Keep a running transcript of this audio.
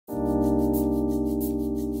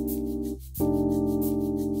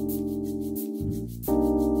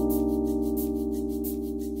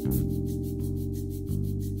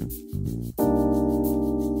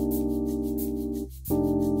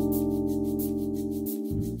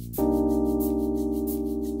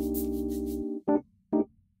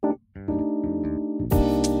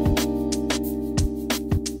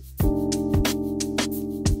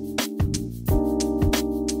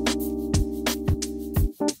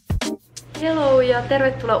Hello ja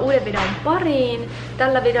tervetuloa uuden videon pariin.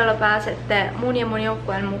 Tällä videolla pääsette mun ja mun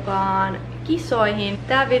joukkueen mukaan kisoihin.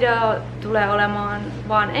 Tää video tulee olemaan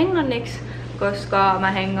vaan englanniksi, koska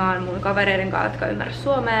mä hengaan mun kavereiden kanssa, jotka ymmärrä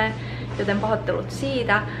suomea, joten pahoittelut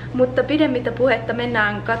siitä. Mutta pidemmittä puhetta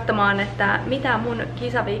mennään katsomaan, että mitä mun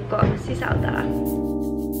kisaviikko sisältää.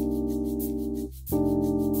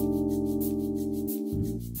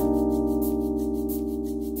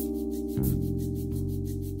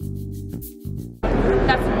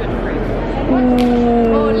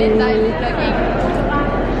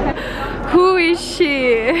 Who is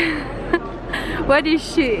she? What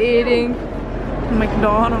is she eating?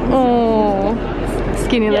 McDonald's. Oh,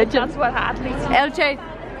 skinny legend. That's what athletes. LJ.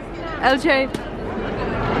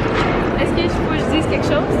 Est-ce que je dise quelque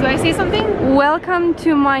chose? Do I say something? Welcome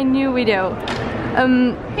to my new video.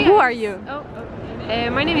 Hey who guys. are you?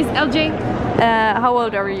 My name is LJ. How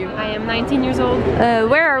old are you? I am 19 years old.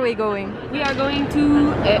 Where are we going? We are going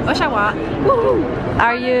to Oshawassa. Woohoo!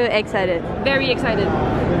 Are you excited? Very excited.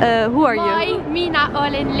 Who are you? Moi, minä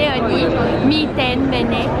olen Leoni. Miten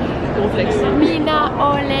menee? Minä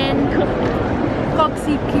olen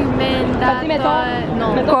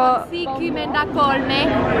 23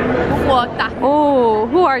 vuotta. Oh,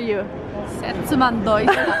 who are you?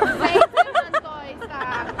 17.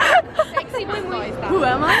 Who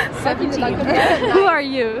am I? 17. Who are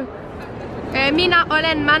you? Minä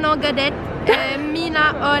olen Manogadet.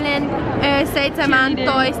 Minä olen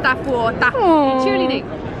 17 vuotta. Oh. Cheerleading.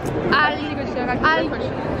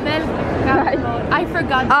 I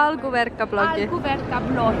forgot. Alkuverkkabloggi.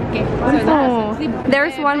 Alkuverkkabloggi. Oh.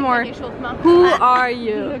 There's one more. Who are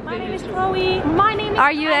you? My name is Chloe. My name is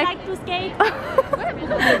Are you I like to skate.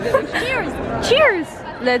 Cheers. Cheers!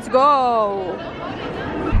 Let's go!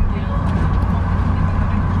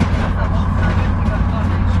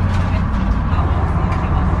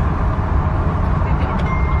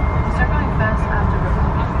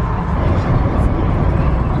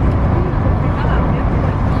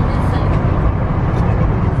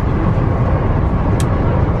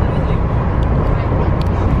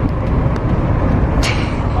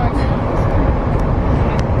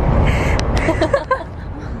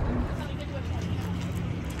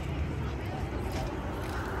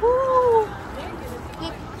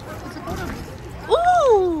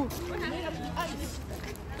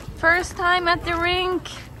 First time at the rink.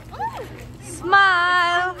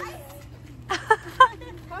 Smile.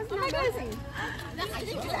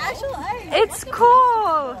 It's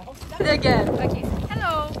cool. Again. Okay.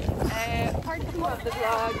 Hello. Part 2 of the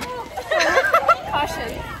vlog.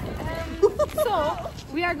 Caution. So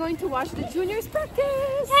we are going to watch the juniors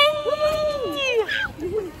practice.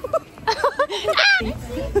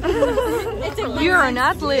 You're an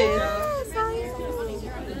athlete.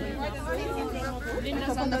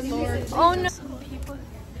 Oh no.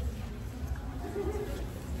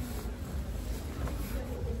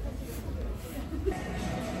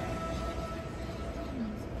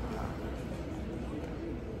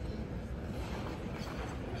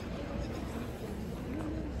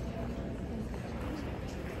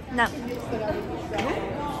 No.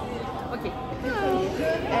 Okay. Hello.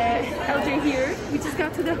 LJ here. We just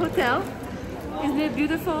got to the hotel. Isn't it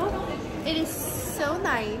beautiful? It is so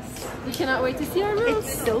nice. We cannot wait to see our room.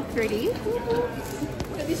 It's so pretty.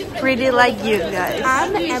 Pretty like you guys.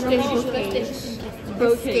 I'm Emily Bouquet. A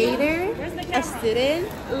skater, a student.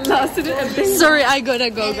 Last student and big. Sorry, I gotta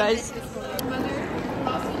go, guys.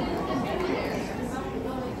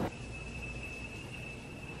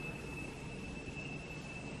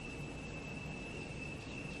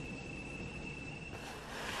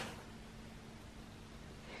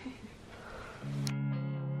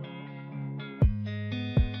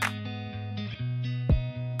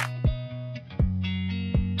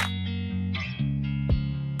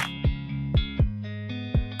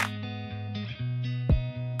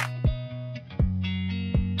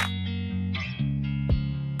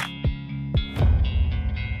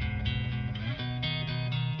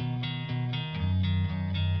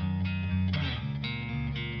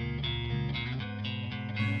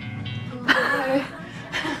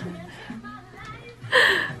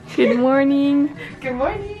 Good morning. Good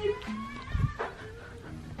morning.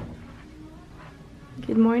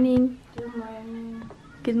 Good morning. Good morning.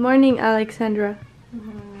 Good morning, Alexandra. Good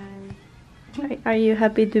morning. Are you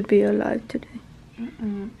happy to be alive today?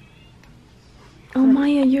 Oh,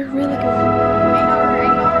 Maya, you're really good.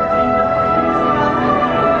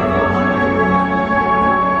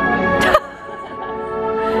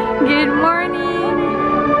 Good morning.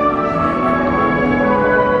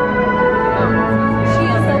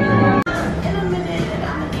 In a minute, I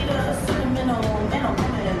need a sentimental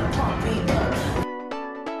pump.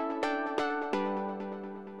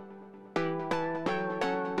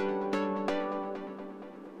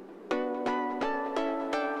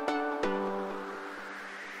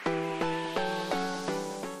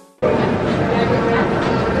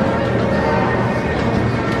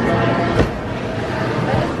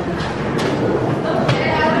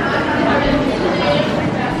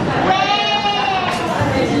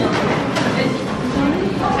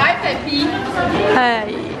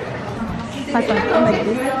 High five. Like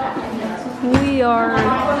this. We are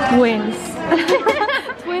twins.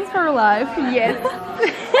 Twins for life. Yes.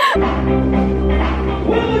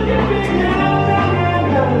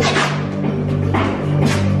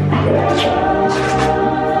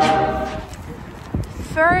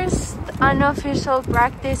 First unofficial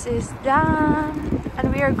practice is done,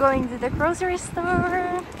 and we are going to the grocery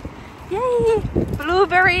store. Yay!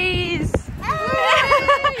 Blueberries!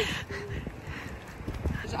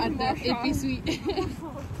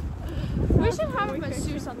 We should have my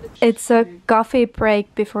shoes on the It's a coffee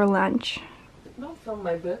break before lunch. Don't film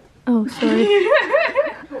my butt. Oh, sorry.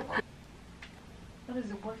 How does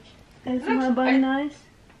it work? Is my butt nice?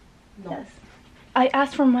 No. Yes. I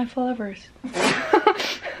asked for my followers.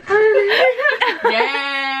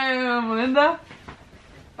 Damn, Linda.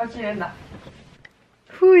 Okay, Linda.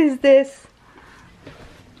 Who is this?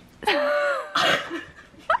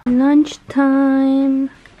 Lunchtime.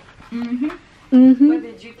 What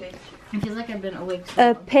did you take? It feels like I've been awake.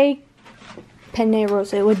 Penne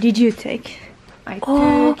rose. What did you take? I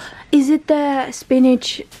Oh, is it the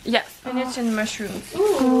spinach? Yeah, spinach and mushrooms.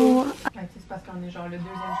 Oh, C'est parce qu'on est genre le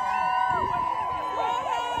deuxième choix.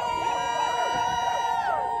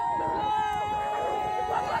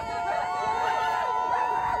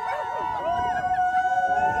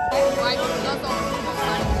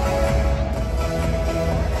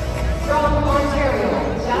 From Ontario,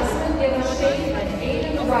 Jasmine Shane and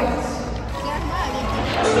Aiden Wright.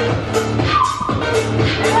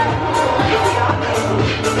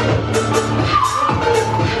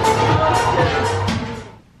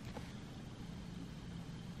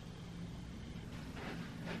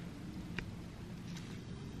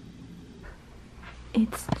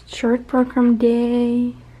 it's short program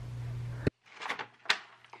day.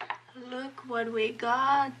 Look what we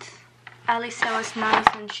got. Alisa was nice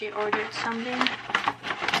and she ordered something.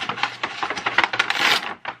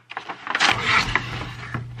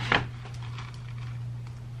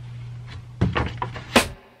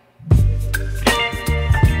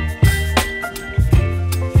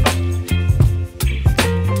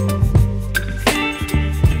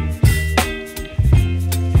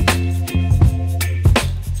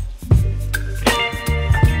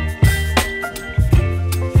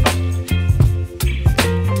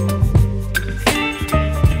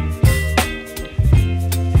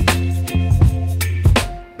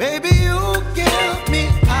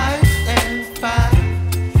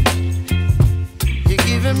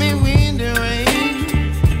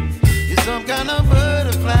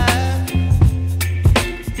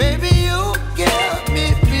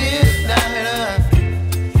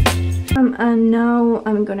 And now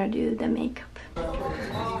I'm gonna do the makeup.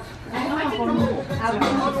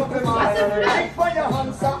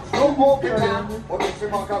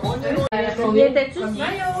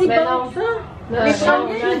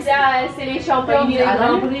 C'est les champions du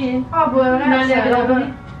Grand Prix. Ah, ouais,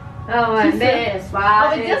 ah ouais, mais on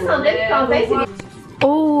va dire Sandrine Quentin, c'est les...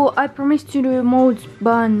 Oh, I promised to do modes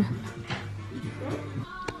bun.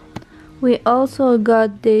 We also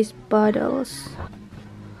got these bottles.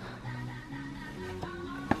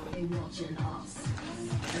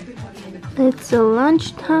 It's a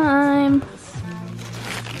lunchtime.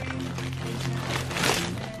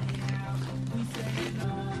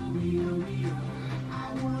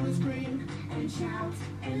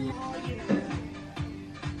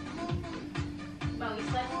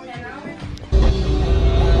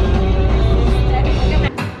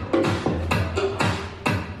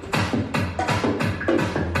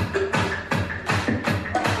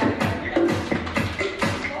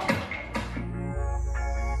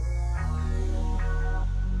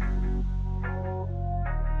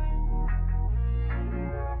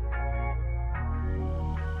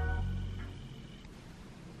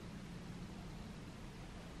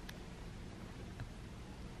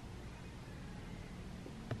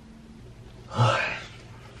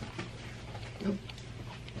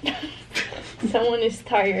 Someone is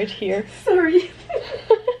tired here. Sorry.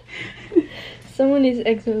 Someone is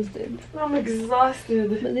exhausted. I'm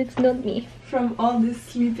exhausted. But it's not me. From all this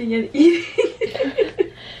sleeping and eating.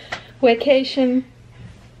 Vacation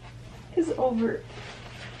is over.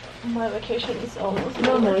 My vacation is almost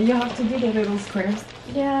No, over. no, you have to do the little squares.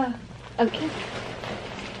 Yeah. Okay.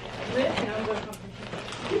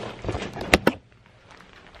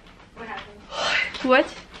 What?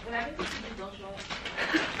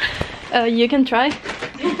 You can try.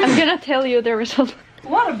 I'm gonna tell you the result.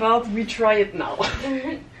 What about we try it now?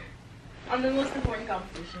 On the most important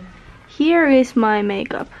competition. Here is my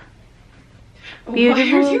makeup.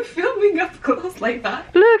 Beautiful. Why are you filming up close like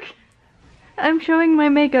that? Look! I'm showing my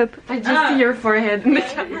makeup. I just see your forehead in the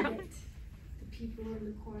camera. people in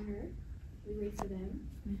the corner. We wait for them,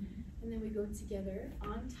 and then we go together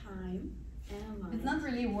on time and aligned. It's not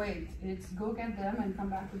really wait, it's go get them and come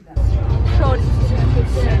back with them. 20%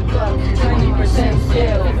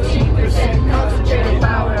 skill, 50% concentrated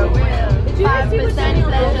power of will, 5%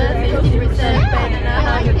 pleasure, 50% pain, and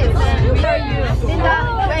 100% who are you? Linda,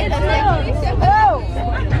 wait a second.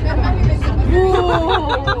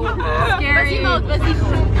 Scary.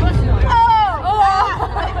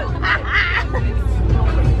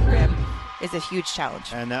 Is a huge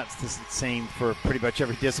challenge. And that's the same for pretty much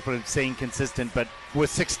every discipline, staying consistent, but with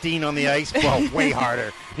 16 on the ice, well, way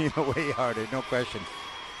harder, way harder, no question.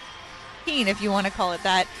 If you want to call it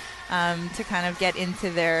that, to kind of get into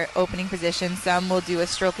their opening position. Some will do a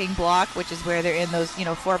stroking block, which is where they're in those,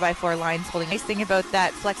 4x4 lines holding. The nice thing about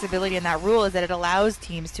that flexibility and that rule is that it allows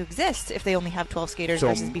teams to exist if they only have 12 skaters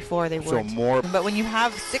versus before they weren't. But when you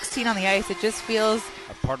have 16 on the ice, it just feels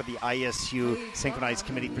a part of the ISU synchronized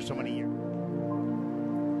committee for so many years.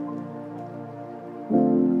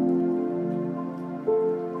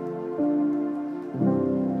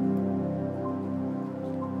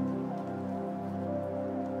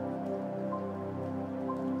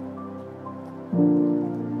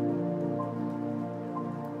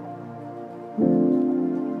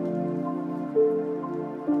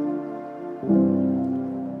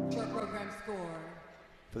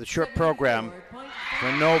 For the short program,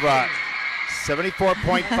 for Nova,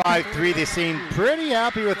 74.53. They seem pretty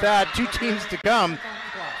happy with that. 2 teams to come.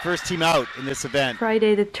 First team out in this event.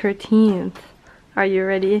 Friday the 13th. Are you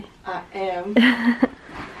ready? I am.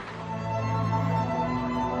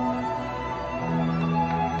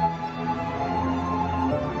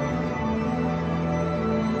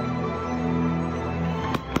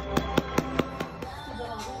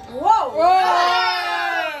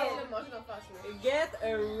 Get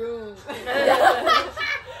a room.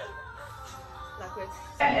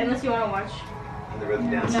 Unless you want to watch. The rhythm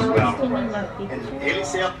dance as well. And Haley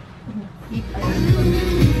Sail.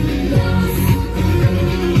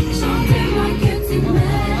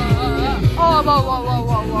 Oh, whoa.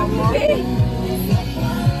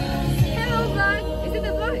 Hello vlog, is it a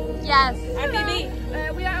vlog? Yes.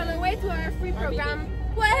 RBB. We are on our way to our free program.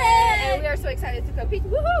 And we are so excited to compete.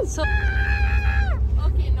 Woohoo! So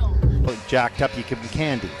Okay, no. Jacked up, you give them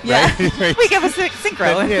candy, yeah. right? We give a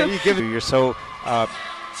synchro. Yeah, you give. You're so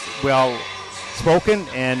well spoken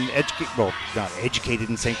and well, not educated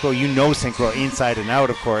in synchro. You know synchro inside and out,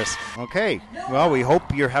 of course. Okay. Well, we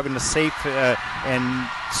hope you're having a safe and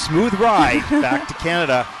smooth ride back to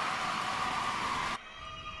Canada.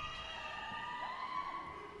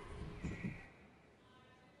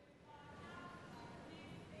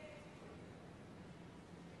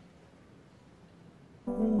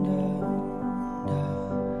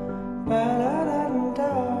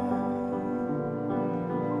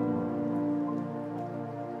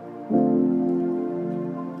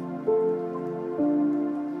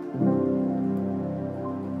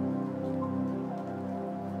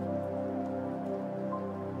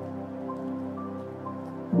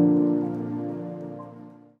 you.